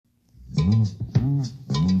Hey,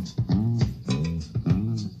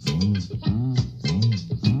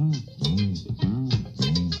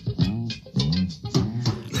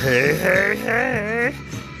 hey, hey,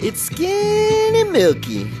 it's Skinny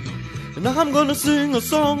Milky, and I'm gonna sing a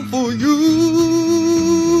song for you,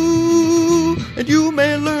 and you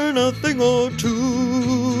may learn a thing or two,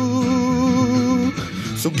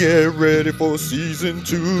 so get ready for season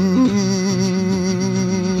 2.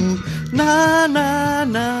 Nah, nah,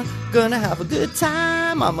 nah, gonna have a good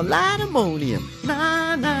time, I'm a Latimonium.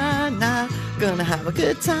 Nah, nah, nah, gonna have a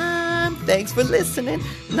good time, thanks for listening.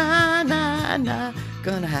 Nah, nah, nah,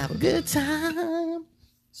 gonna have a good time.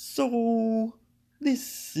 So,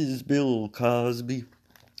 this is Bill Cosby,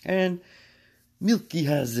 and Milky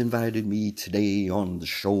has invited me today on the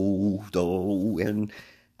show, though, and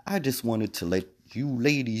I just wanted to let you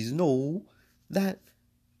ladies know that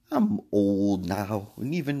I'm old now,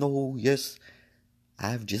 and even though, yes,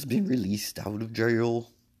 I've just been released out of jail,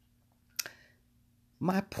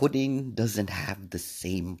 my pudding doesn't have the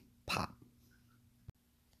same pop.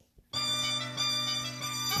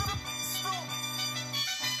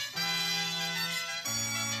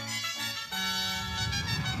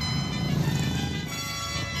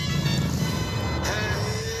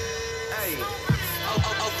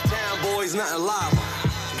 Boys, nothing live.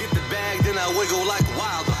 Get the bag, then I wiggle like a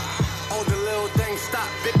wilder. All the little things stop,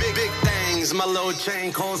 big things. My little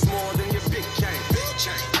chain costs more than your big chain.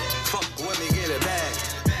 Fuck when me get a bag.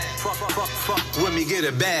 Fuck when me get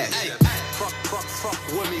a bag. Fuck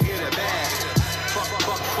when me get a bag.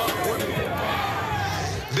 Fuck when me get a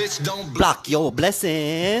bag. Bitch, don't block your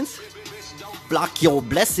blessings. Block your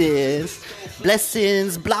blessings.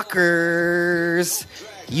 Blessings blockers.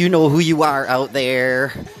 You know who you are out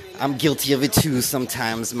there. I'm guilty of it too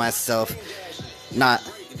sometimes myself, not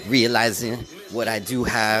realizing what I do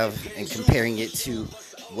have and comparing it to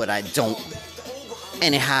what I don't.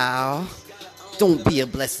 Anyhow, don't be a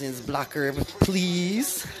blessings blocker,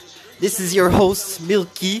 please. This is your host,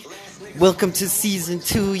 Milky. Welcome to season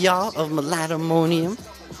 2, y'all, of Malatimonium.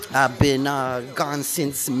 I've been gone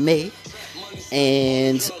since May.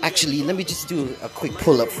 And actually, let me just do a quick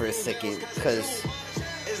pull-up for a second, because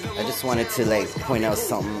I just wanted to point out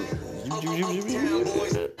something.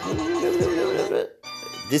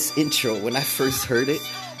 This intro, when I first heard it,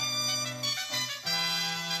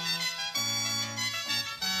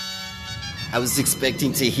 I was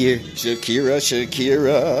expecting to hear Shakira.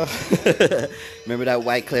 Remember that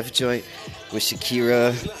Wyclef joint with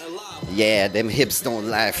Shakira? Yeah, them hips don't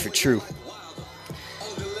lie for true.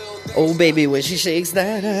 Oh baby, when she shakes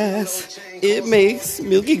that ass, it makes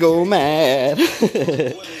Milky go mad.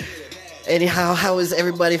 Anyhow, how is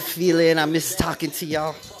everybody feeling? I miss talking to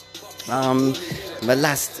y'all. My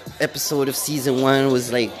last episode of season 1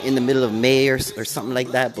 was in the middle of May or something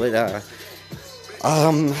like that. But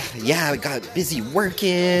yeah, I got busy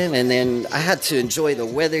working, and then I had to enjoy the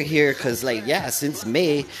weather here because since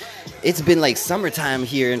May, it's been summertime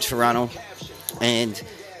here in Toronto, and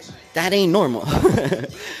that ain't normal.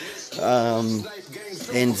 So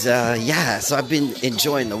I've been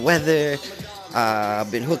enjoying the weather. I've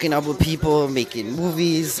been hooking up with people, making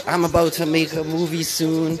movies. I'm about to make a movie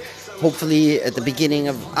soon, hopefully at the beginning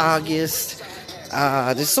of August.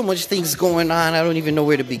 There's so much things going on, I don't even know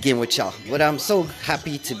where to begin with y'all. But I'm so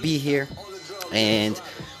happy to be here, and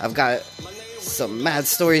I've got some mad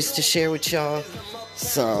stories to share with y'all,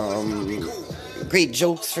 some great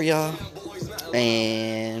jokes for y'all,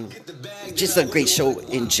 and just a great show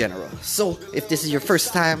in general. So if this is your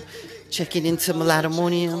first time checking into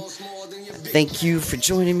Malatimonium, thank you for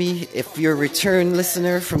joining me. If you're a return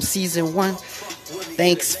listener from season 1,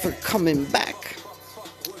 thanks for coming back.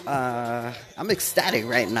 I'm ecstatic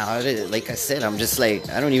right now. Like I said, I'm just I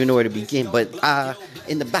don't even know where to begin. But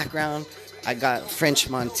in the background, I got French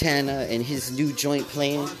Montana and his new joint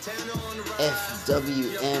playing,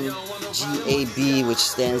 FWMGAB, which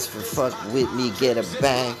stands for Fuck With Me, Get a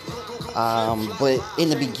Bag. But in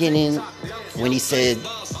the beginning, when he said,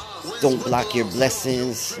 don't block your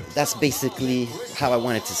blessings, that's basically how I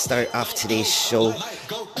wanted to start off today's show.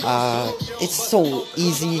 It's so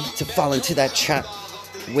easy to fall into that trap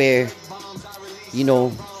where, you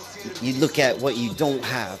look at what you don't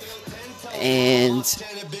have. And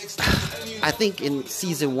I think in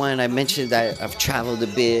season 1, I mentioned that I've traveled a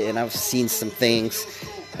bit and I've seen some things.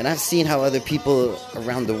 And I've seen how other people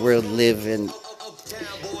around the world live. And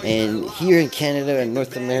here in Canada and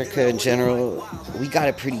North America in general, we got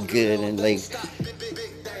it pretty good. And if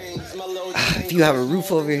you have a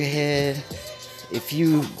roof over your head, if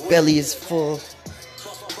your belly is full,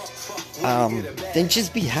 then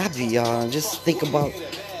just be happy, y'all. And just think about,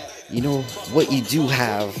 what you do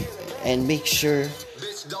have. and make sure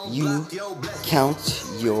you count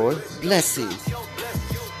your blessings.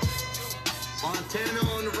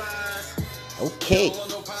 Okay,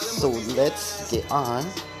 so let's get on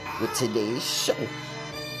with today's show.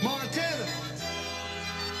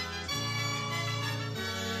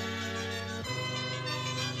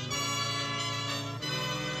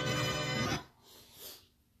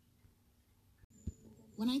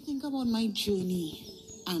 When I think about my journey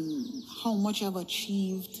and how much I've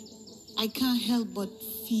achieved, I can't help but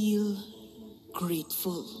feel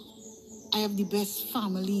grateful. I have the best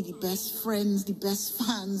family, the best friends, the best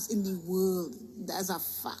fans in the world. That's a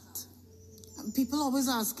fact. And people always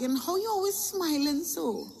asking, how you always smiling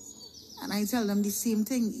so? And I tell them the same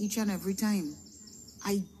thing each and every time.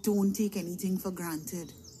 I don't take anything for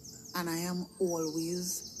granted. And I am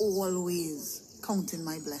always counting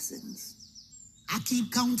my blessings. I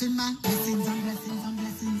keep counting my blessings and blessings and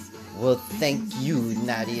blessings. Well, thank you,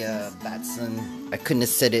 Nadia Batson. I couldn't have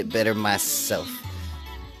said it better myself.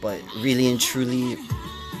 But really and truly,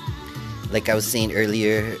 like I was saying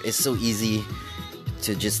earlier, it's so easy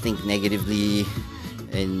to just think negatively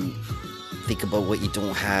and think about what you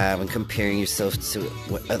don't have and comparing yourself to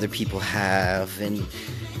what other people have. And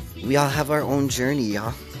we all have our own journey,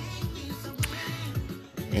 y'all.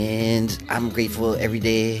 And I'm grateful every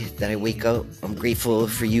day that I wake up. I'm grateful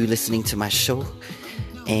for you listening to my show.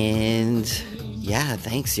 And yeah,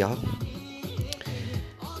 thanks, y'all.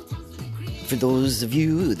 For those of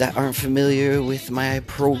you that aren't familiar with my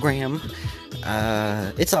program,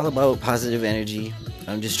 it's all about positive energy.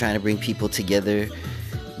 I'm just trying to bring people together,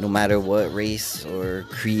 no matter what race or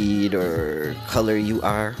creed or color you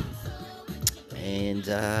are. And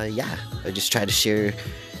yeah, I just try to share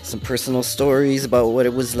some personal stories about what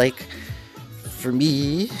it was like for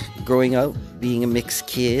me growing up, being a mixed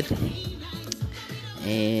kid,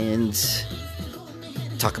 and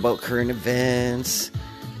talk about current events.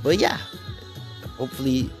 But yeah,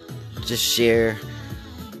 hopefully just share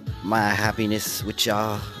my happiness with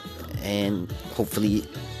y'all, and hopefully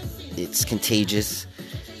it's contagious,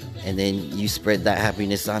 and then you spread that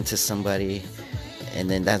happiness onto somebody, and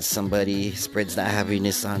then that somebody spreads that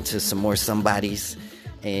happiness onto some more somebodies,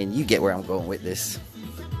 and you get where I'm going with this.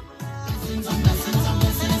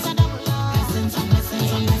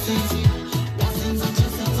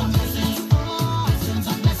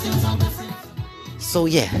 So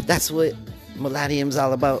yeah, that's what Melodium's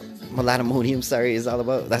all about. Melodimonium, sorry, is all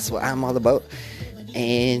about. That's what I'm all about.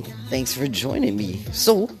 And thanks for joining me.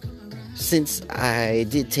 So, since I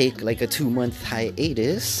did take like a 2-month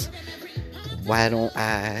hiatus, why don't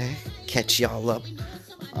I catch y'all up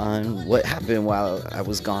on what happened while I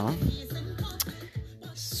was gone?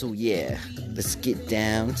 So yeah, let's get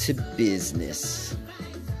down to business.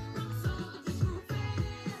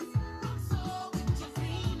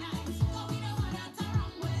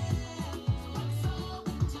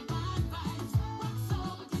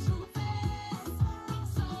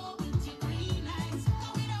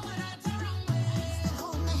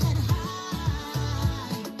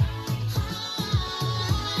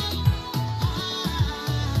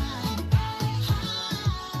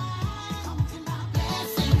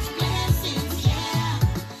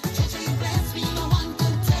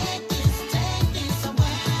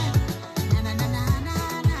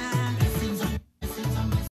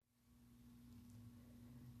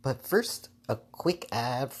 But first, a quick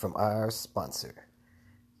ad from our sponsor.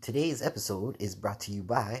 Today's episode is brought to you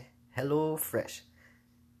by HelloFresh.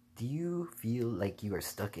 Do you feel like you are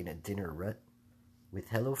stuck in a dinner rut? With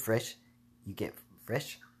HelloFresh, you get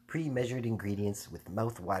fresh, pre-measured ingredients with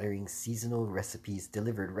mouth-watering seasonal recipes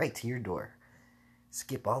delivered right to your door.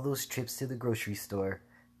 Skip all those trips to the grocery store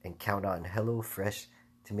and count on HelloFresh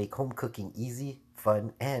to make home cooking easy,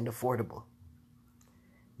 fun, and affordable.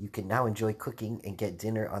 You can now enjoy cooking and get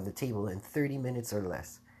dinner on the table in 30 minutes or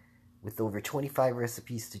less. With over 25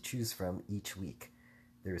 recipes to choose from each week,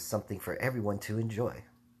 there is something for everyone to enjoy.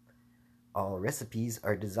 All recipes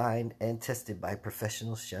are designed and tested by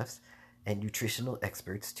professional chefs and nutritional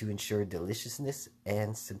experts to ensure deliciousness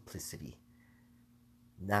and simplicity.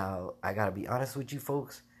 Now, I gotta be honest with you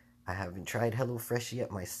folks, I haven't tried HelloFresh yet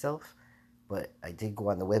myself, but I did go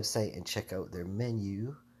on the website and check out their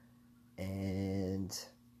menu, and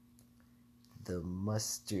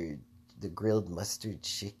the grilled mustard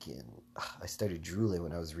chicken. I started drooling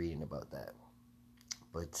when I was reading about that.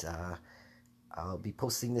 But I'll be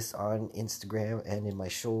posting this on Instagram and in my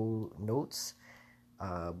show notes.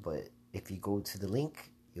 But if you go to the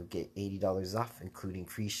link, you'll get $80 off, including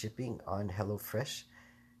free shipping on HelloFresh,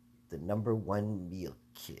 the #1 meal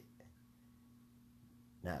kit.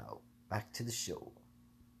 Now, back to the show.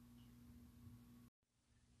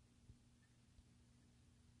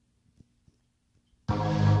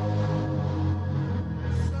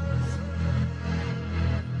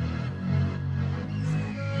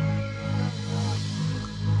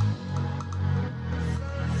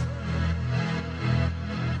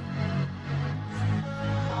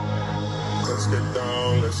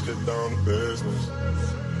 let's get down to business.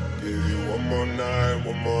 Give you one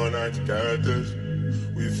more night to get this.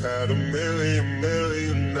 We've had a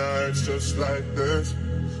million nights just like this.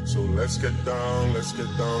 So let's get down to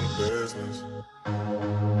business.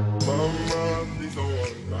 Mama, please don't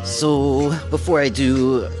worry. So before I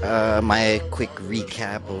do my quick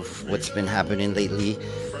recap of what's been happening lately,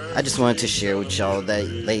 I just wanted to share with y'all that,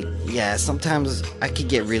 like, yeah, sometimes I could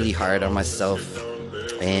get really hard on myself,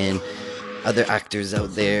 and other actors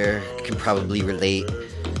out there can probably relate.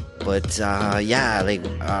 But yeah, like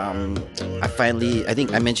I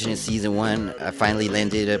think I mentioned in season 1, I finally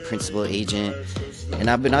landed a principal agent, and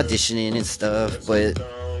I've been auditioning and stuff. But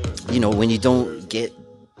you know, when you don't get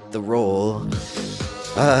the role,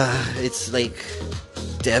 it's like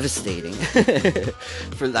devastating,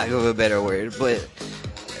 for lack of a better word. But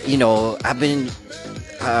you know, I've been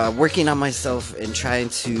working on myself and trying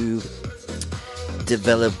to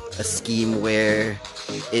develop a scheme where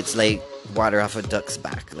it's like water off a duck's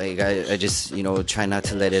back. Like I just, you know, try not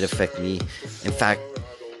to let it affect me. In fact,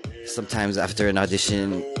 sometimes after an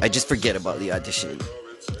audition, I just forget about the audition,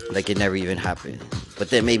 like it never even happened. But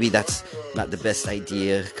then maybe that's not the best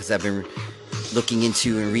idea, because I've been looking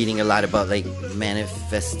into and reading a lot about like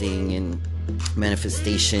manifesting and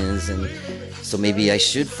manifestations, and so maybe I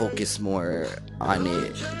should focus more on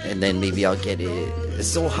it, and then maybe I'll get it. It's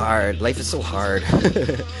so hard. Life is so hard.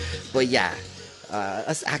 But yeah,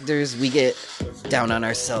 us actors, we get down on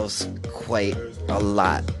ourselves quite a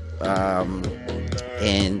lot.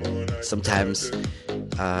 And sometimes,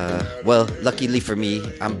 well, luckily for me,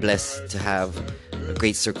 I'm blessed to have a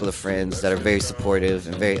great circle of friends that are very supportive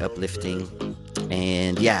and very uplifting.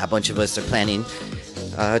 And yeah, a bunch of us are planning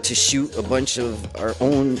to shoot a bunch of our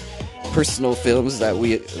own personal films that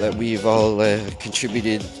we've all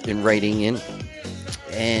contributed in writing in.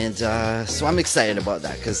 And so I'm excited about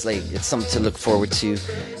that, because like it's something to look forward to.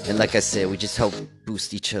 And like I said, we just help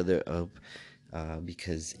boost each other up,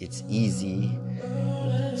 because it's easy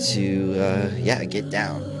to get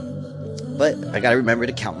down. But I gotta remember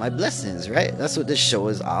to count my blessings, right? That's what this show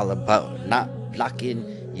is all about, not blocking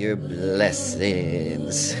your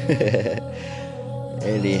blessings.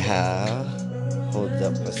 Anyhow, hold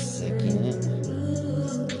up a second.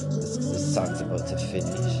 This song's about to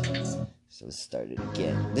finish, so let's start it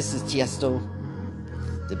again. This is Tiesto,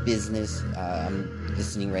 The Business. I'm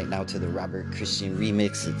listening right now to the Robert Christian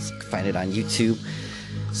remix. You can find it on YouTube.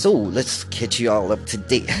 So let's catch you all up to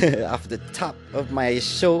date. Off the top of my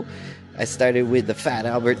show, I started with the Fat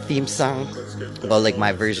Albert theme song, well, like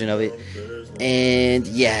my version of it. And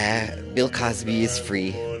yeah, Bill Cosby is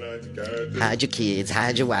free. Hide your kids,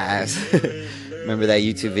 hide your wives. Remember that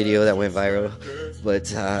YouTube video that went viral?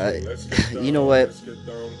 But you know what?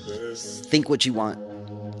 Think what you want.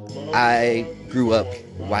 I grew up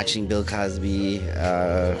watching Bill Cosby.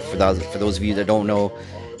 For those of you that don't know,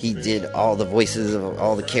 he did all the voices of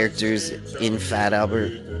all the characters in Fat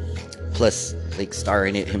Albert, plus like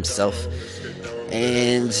starring it himself.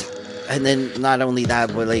 And then not only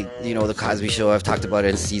that, but like, you know, the Cosby Show, I've talked about it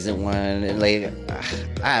in season 1, and like,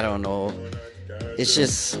 I don't know, it's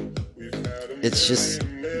just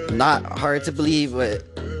not hard to believe, but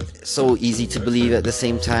so easy to believe at the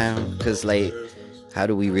same time, because like, how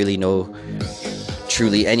do we really know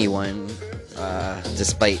truly anyone,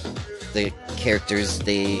 despite the characters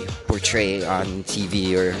they portray on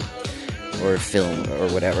TV or film or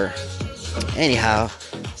whatever. Anyhow,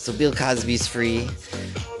 so Bill Cosby's free.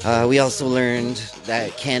 We also learned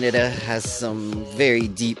that Canada has some very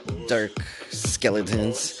deep, dark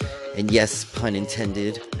skeletons, and yes, pun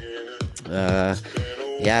intended.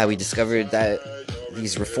 Yeah, we discovered that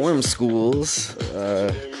these reform schools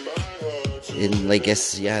in, like,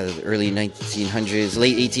 the early 1900s,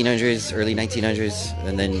 late 1800s, early 1900s,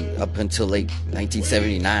 and then up until like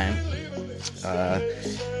 1979.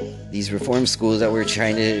 These reform schools that were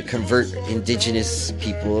trying to convert indigenous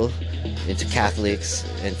people into Catholics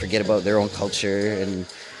and forget about their own culture, and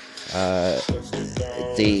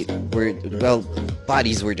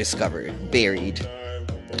bodies were discovered, buried.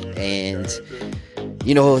 And,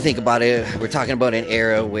 you know, think about it, we're talking about an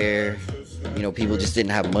era where, you know, people just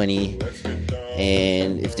didn't have money,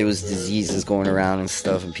 and if there was diseases going around and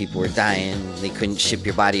stuff and people were dying, they couldn't ship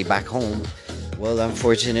your body back home. Well,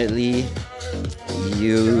 unfortunately,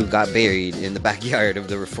 you got buried in the backyard of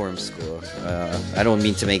the reform school. I don't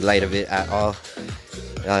mean to make light of it at all.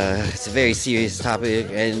 It's a very serious topic,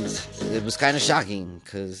 and it was kind of shocking,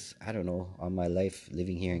 because, I don't know, all my life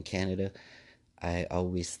living here in Canada, I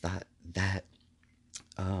always thought that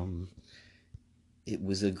it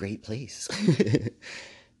was a great place.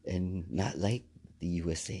 And not like the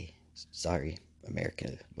USA. Sorry,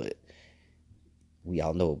 America, but we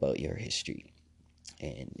all know about your history,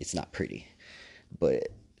 and it's not pretty. But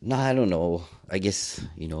no, I don't know. I guess,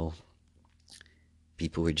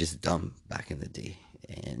 people were just dumb back in the day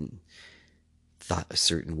and thought a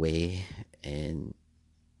certain way and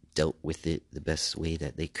dealt with it the best way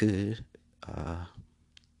that they could,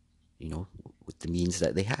 with the means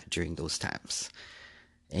that they had during those times.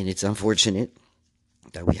 And it's unfortunate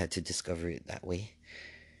that we had to discover it that way,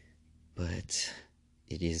 but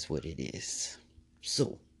it is what it is.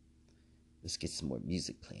 So, let's get some more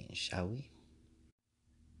music playing, shall we?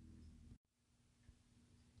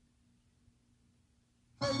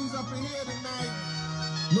 Ladies up in here tonight.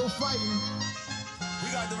 No fighting.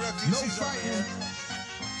 We got the refugees No over here.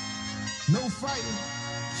 fighting. No fighting.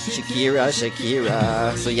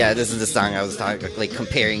 Shakira. So yeah, this is the song I was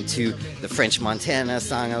comparing to the French Montana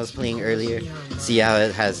song I was playing earlier. See how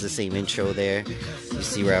it has the same intro there? You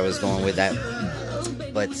see where I was going with that?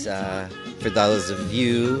 But for those of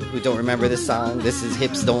you who don't remember this song, this is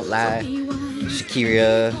Hips Don't Lie,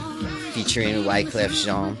 Shakira featuring Wyclef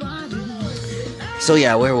Jean. So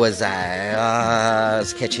yeah, where was I? I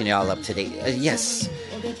was catching y'all up to date. Yes.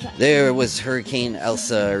 There was Hurricane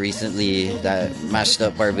Elsa recently that mashed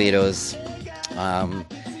up Barbados.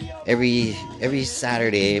 Every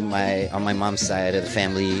Saturday, on my mom's side of the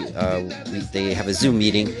family, they have a Zoom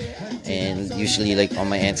meeting, and usually all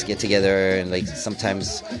my aunts get together, and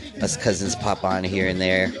sometimes us cousins pop on here and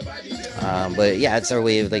there. But yeah, it's our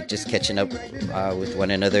way of just catching up with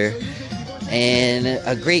one another. And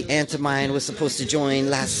a great aunt of mine was supposed to join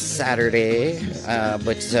last Saturday,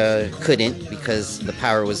 but couldn't because the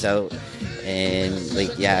power was out, and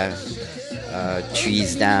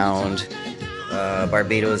trees downed.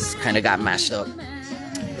 Barbados kind of got mashed up,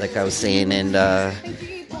 like I was saying, and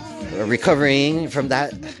recovering from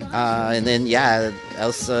that. And then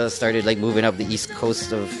Elsa started moving up the east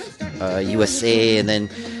coast of USA, and then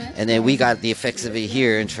we got the effects of it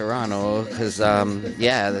here in Toronto because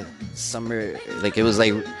summer, it was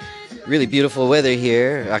really beautiful weather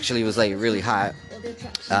here. Actually, it was really hot,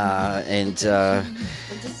 but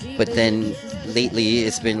then lately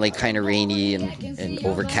it's been kind of rainy and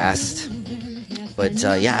overcast. But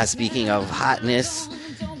speaking of hotness,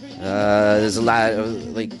 there's a lot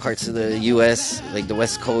of parts of the U.S., the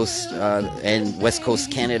West Coast and West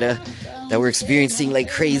Coast Canada, that were experiencing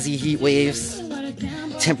crazy heat waves,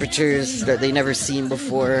 temperatures that they never seen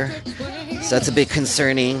before. So that's a bit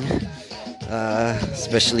concerning,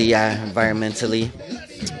 especially environmentally.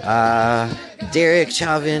 Derek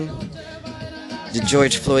Chauvin, the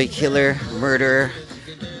George Floyd killer, murderer,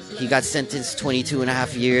 he got sentenced 22 and a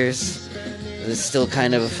half years. It's still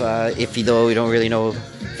kind of iffy, though. We don't really know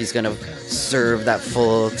if he's going to serve that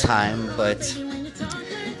full time, but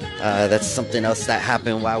that's something else that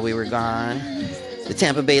happened while we were gone. The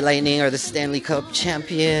Tampa Bay Lightning are the Stanley Cup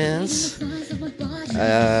champions.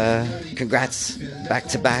 Congrats, back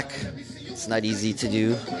to back. It's not easy to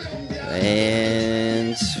do.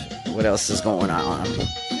 And what else is going on?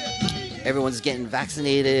 Everyone's getting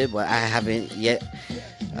vaccinated, but I haven't yet.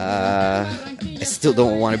 I still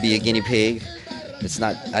don't want to be a guinea pig.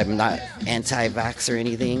 I'm not anti-vax or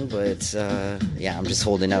anything, but I'm just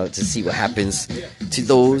holding out to see what happens to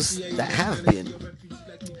those that have been.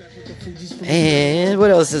 And what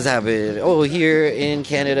else has happened? Oh, here in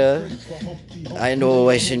Canada, I know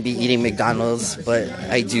I shouldn't be eating McDonald's, but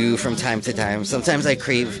I do from time to time. Sometimes I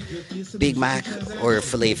crave Big Mac or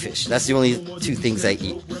filet fish. That's the only two things I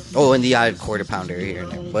eat. Oh, and the odd quarter pounder here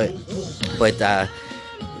and there. But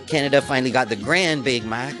Canada finally got the Grand Big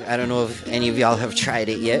Mac. I don't know if any of y'all have tried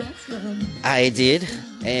it yet. I did,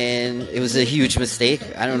 and it was a huge mistake.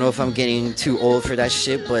 I don't know if I'm getting too old for that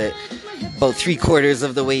shit, but about 3/4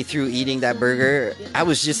 of the way through eating that burger, I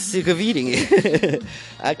was just sick of eating it.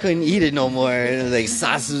 I couldn't eat it no more. And,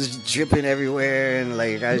 sauce was dripping everywhere, and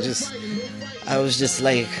I was just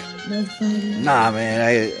nah,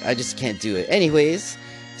 man, I just can't do it. Anyways,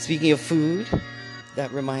 speaking of food,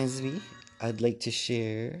 that reminds me, I'd like to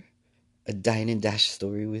share a Dine and Dash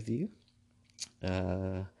story with you.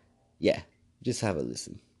 Just have a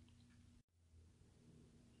listen.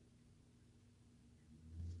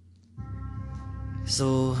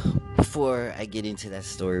 So, before I get into that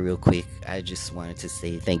story real quick, I just wanted to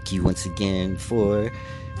say thank you once again for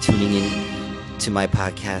tuning in to my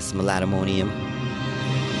podcast, Malatimonium.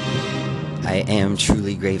 I am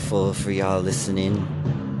truly grateful for y'all listening,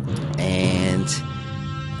 and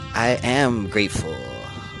I am grateful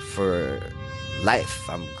for life.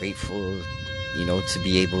 I'm grateful, to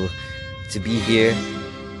be able to be here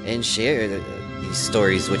and share these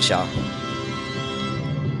stories with y'all.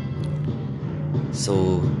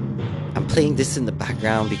 So I'm playing this in the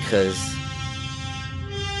background because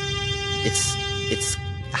it's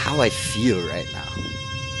how I feel right now.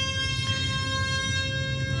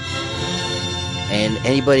 And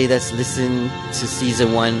anybody that's listened to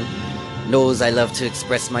season 1 knows I love to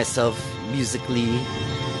express myself musically.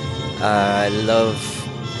 I love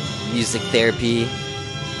music therapy.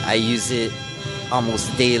 I use it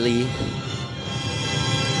almost daily.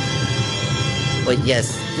 But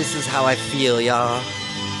yes, this is how I feel, y'all.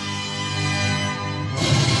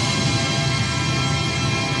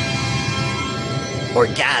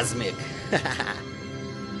 Orgasmic.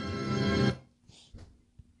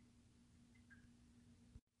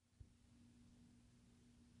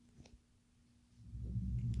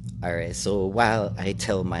 Alright, so while I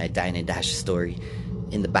tell my Dine and Dash story,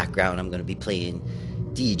 in the background I'm going to be playing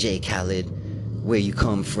DJ Khaled, Where You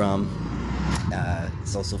Come From.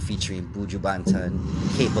 It's also featuring Buju Banton,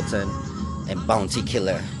 Capleton, and Bounty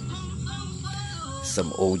Killer.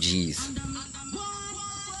 Some OGs.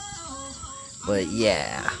 But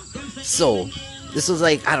yeah, so this was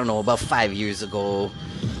like, I don't know, about 5 years ago.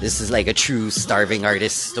 This is like a true starving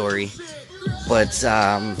artist story. But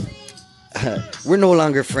we're no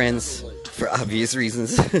longer friends for obvious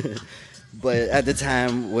reasons. But at the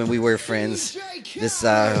time when we were friends, this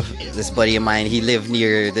buddy of mine, he lived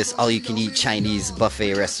near this all-you-can-eat Chinese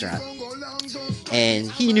buffet restaurant, and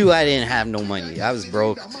he knew I didn't have no money. I was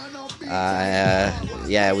broke.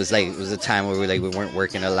 It was a time where we weren't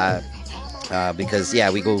working a lot because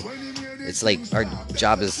we go. It's like our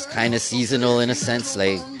job is kind of seasonal in a sense,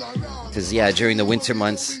 like because during the winter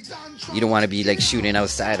months you don't want to be like shooting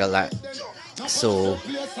outside a lot. So,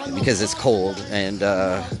 because it's cold, and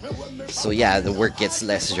the work gets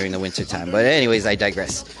less during the winter time. But anyways, I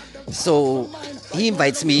digress. So, he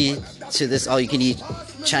invites me to this all-you-can-eat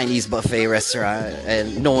Chinese buffet restaurant,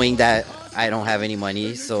 and knowing that I don't have any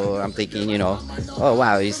money, so I'm thinking, oh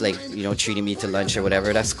wow, he's like, treating me to lunch or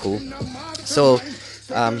whatever. That's cool. So,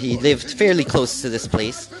 he lived fairly close to this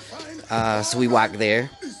place, so we walked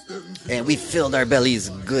there. And we filled our bellies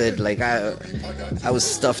good. Like I was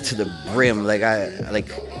stuffed to the brim. I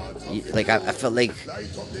felt like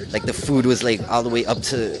the food was like all the way up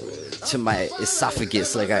to my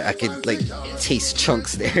esophagus. Like I could like taste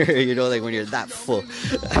chunks there. Like when you're that full.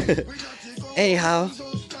 Anyhow,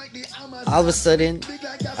 all of a sudden,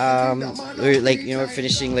 we're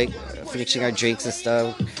finishing our drinks and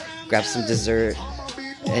stuff. Grab some dessert,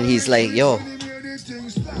 and he's like, "Yo,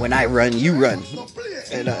 when I run, you run."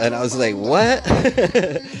 And I was like, what?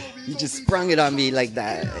 He just sprung it on me like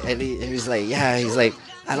that. And he was like, he's like,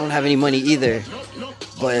 I don't have any money either,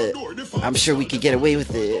 but I'm sure we could get away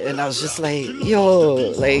with it. And I was just like, yo,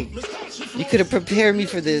 like, you could have prepared me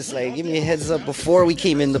for this. Like, give me a heads up before we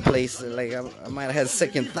came in the place. Like, I might have had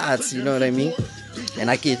second thoughts, you know what I mean?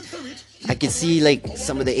 And I could see like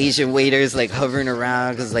some of the Asian waiters like hovering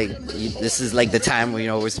around because like this is like the time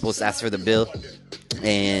where we're supposed to ask for the bill,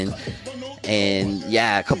 and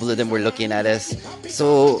a couple of them were looking at us.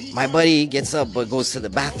 So my buddy gets up but goes to the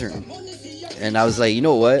bathroom, and I was like, you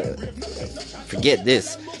know what? Forget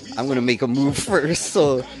this. I'm gonna make a move first.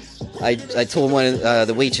 So I told one of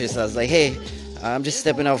the waitress, I was like, hey, I'm just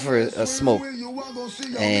stepping out for a smoke,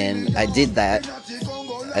 and I did that.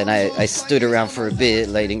 And I stood around for a bit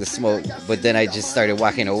lighting the smoke, but then I just started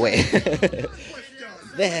walking away.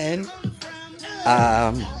 Then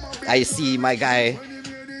I see my guy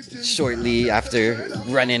shortly after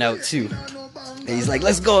running out too. And he's like,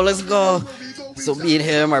 let's go. So me and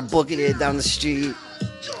him are booking it down the street,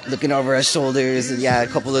 looking over our shoulders, and a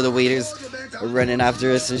couple of the waiters are running after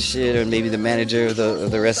us and shit, or maybe the manager of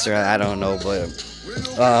the restaurant, I don't know, but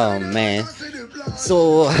oh man.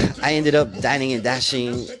 So I ended up dining and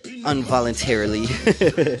dashing involuntarily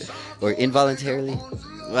or involuntarily.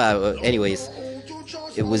 Well, anyways,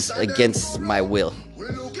 it was against my will,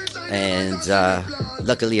 and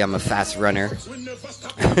luckily I'm a fast runner.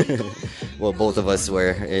 Well, both of us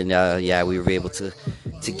were, and we were able to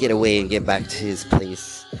get away and get back to his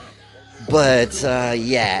place. But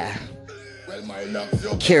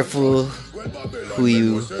careful who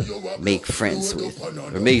you make friends with,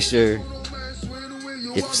 or make sure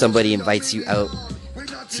if somebody invites you out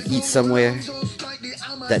to eat somewhere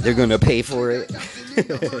that they're gonna pay for it.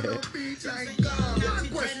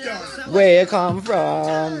 Where you come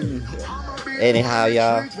from? Anyhow,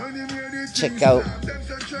 y'all, check out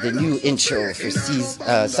the new intro for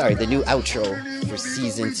the new outro for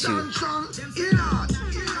season 2.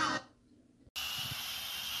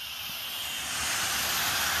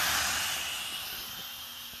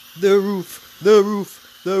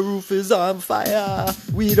 The roof is on fire.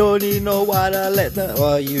 We don't need no water.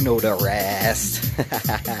 You know the rest.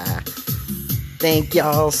 Thank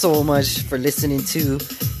y'all so much for listening to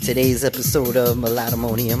today's episode of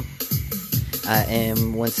Melodimonium. I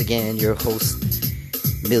am once again your host,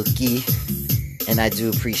 Milky, and I do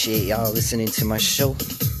appreciate y'all listening to my show.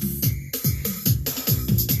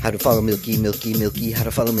 How to follow Milky, Milky, Milky, how to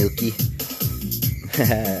follow Milky.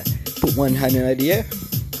 Put one hand in the air.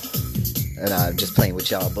 And I'm just playing with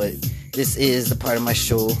y'all, but this is the part of my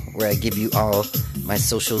show where I give you all my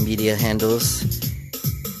social media handles.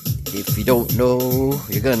 If you don't know,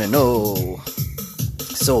 you're gonna know.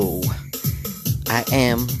 So, I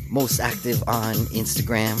am most active on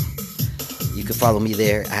Instagram. You can follow me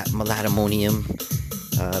there at Melodimonium.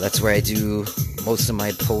 That's where I do most of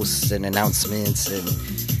my posts and announcements and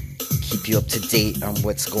keep you up to date on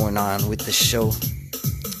what's going on with the show.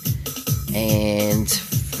 And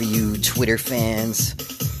for you Twitter fans,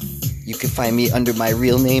 you can find me under my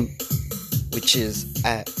real name, which is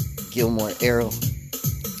at Gilmore Errol,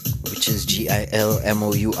 which is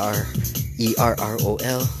GILMOURERROL.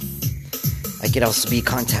 I can also be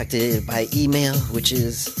contacted by email, which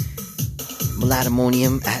is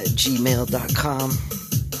melodimonium@gmail.com.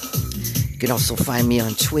 You can also find me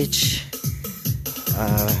on Twitch.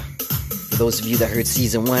 For those of you that heard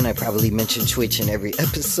season 1, I probably mentioned Twitch in every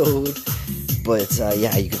episode. But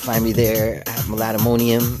yeah, you can find me there at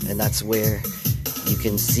Melodimonium, and that's where you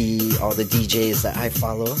can see all the DJs that I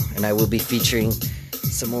follow. And I will be featuring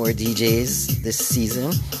some more DJs this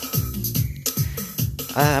season.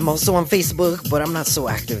 I'm also on Facebook, but I'm not so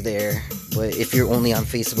active there. But if you're only on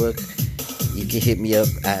Facebook, you can hit me up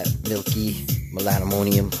at Milky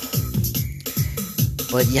Melodimonium.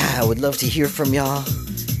 But yeah, I would love to hear from y'all.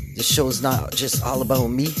 This show's not just all about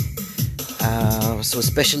me. So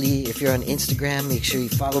especially if you're on Instagram, make sure you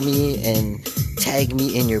follow me and tag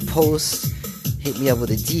me in your posts. Hit me up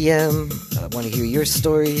with a DM. I want to hear your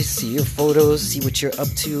stories, see your photos, see what you're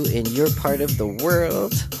up to in your part of the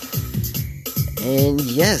world. And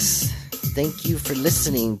yes, thank you for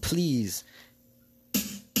listening. Please,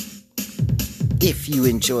 if you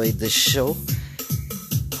enjoyed the show,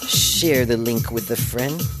 share the link with a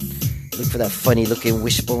friend. Look for that funny looking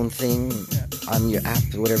wishbone thing on your app,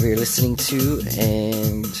 whatever you're listening to,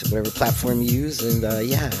 and whatever platform you use. And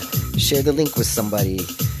yeah, share the link with somebody.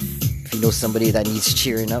 If you know somebody that needs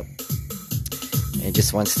cheering up and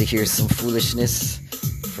just wants to hear some foolishness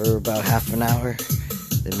for about half an hour,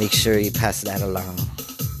 then make sure you pass that along.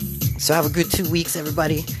 So have a good 2 weeks,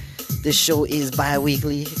 everybody. This show is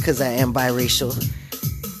bi-weekly because I am biracial.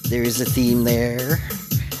 There is a theme there.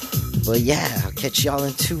 But yeah, I'll catch y'all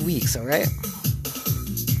in 2 weeks, alright?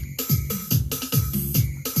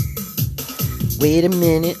 Wait a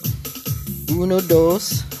minute. Uno,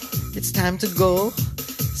 dos. It's time to go.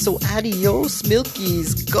 So adios,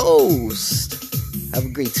 Milky's Ghost. Have a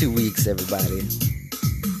great 2 weeks, everybody.